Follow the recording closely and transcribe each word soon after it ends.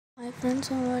Friends,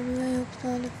 how are you? I hope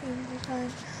all of you are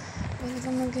fine.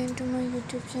 Welcome again to my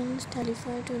YouTube channel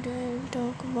Stylify. Today I will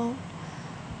talk about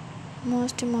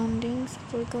most demanding,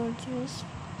 super gorgeous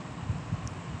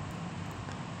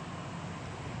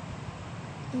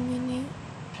mini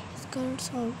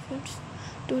skirts outfits.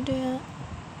 Today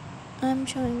I am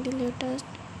showing the latest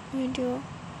video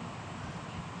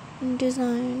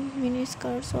design mini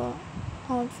skirts or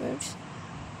outfits.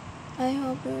 I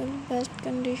hope you will best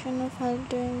condition of health,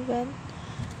 doing well.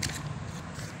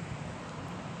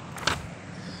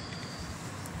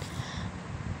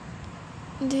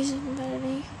 This is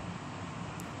very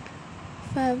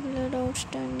fabulous,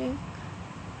 outstanding,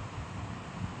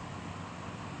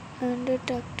 and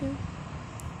attractive.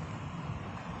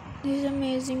 This is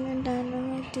amazing and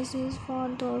dynamic. This is for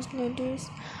those ladies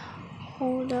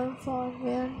who love for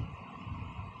wear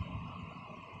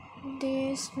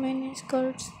these mini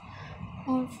skirts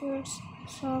outfits.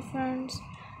 So friends,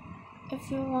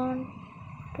 if you want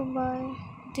to buy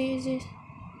these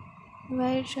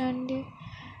very trendy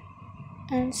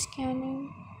and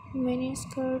scanning mini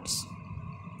skirts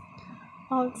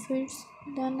outfits,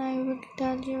 then I will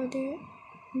tell you the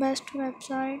best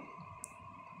website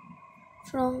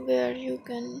from where you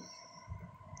can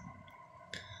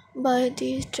buy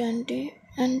these trendy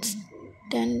and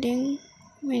standing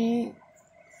mini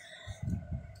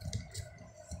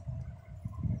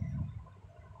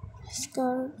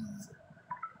skirts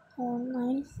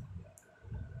online.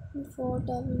 Before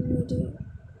telling you the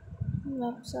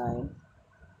website,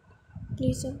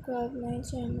 please subscribe my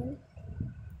channel.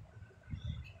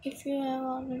 If you have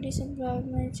already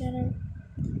subscribed my channel,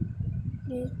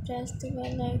 please press the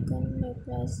bell icon. By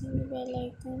pressing the bell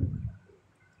icon,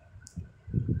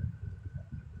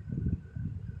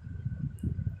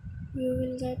 you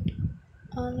will get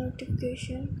a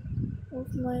notification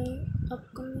of my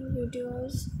upcoming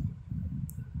videos.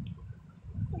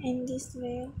 In this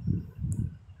way,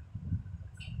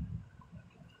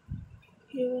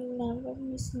 you will never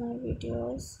miss my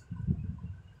videos.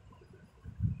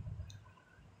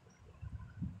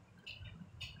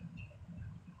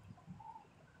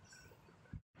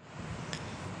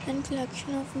 And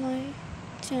collection of my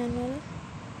channel.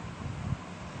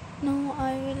 Now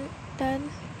I will tell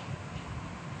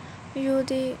you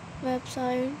the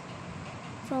website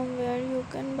from where you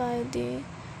can buy the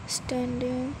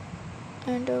standing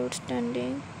and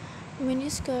outstanding mini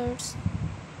skirts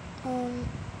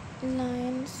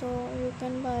online. So you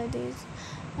can buy these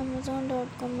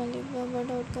Amazon.com,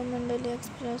 Alibaba.com and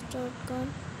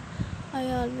AliExpress.com.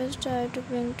 I always try to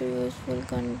bring to useful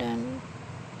content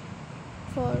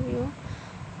for you.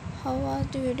 How was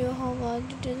the video? How was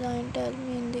the design? Tell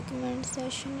me in the comment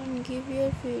section and give your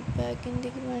feedback in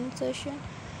the comment section.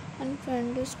 And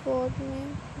friend, to support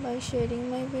me by sharing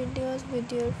my videos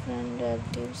with your friend,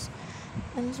 relatives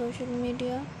and social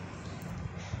media.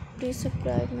 Please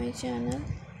subscribe my channel.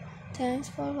 Thanks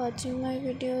for watching my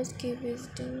videos. Keep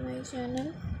visiting my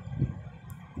channel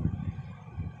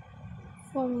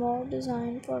for more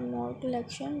design, for more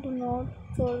collection. Do not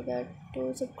forget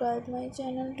to subscribe my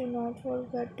channel. Do not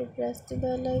forget to press the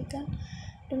bell icon.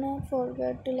 Do not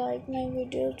forget to like my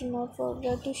videos. Do not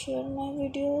forget to share my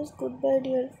videos. Goodbye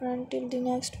dear friend, till the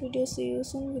next video. See you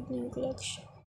soon with new collection.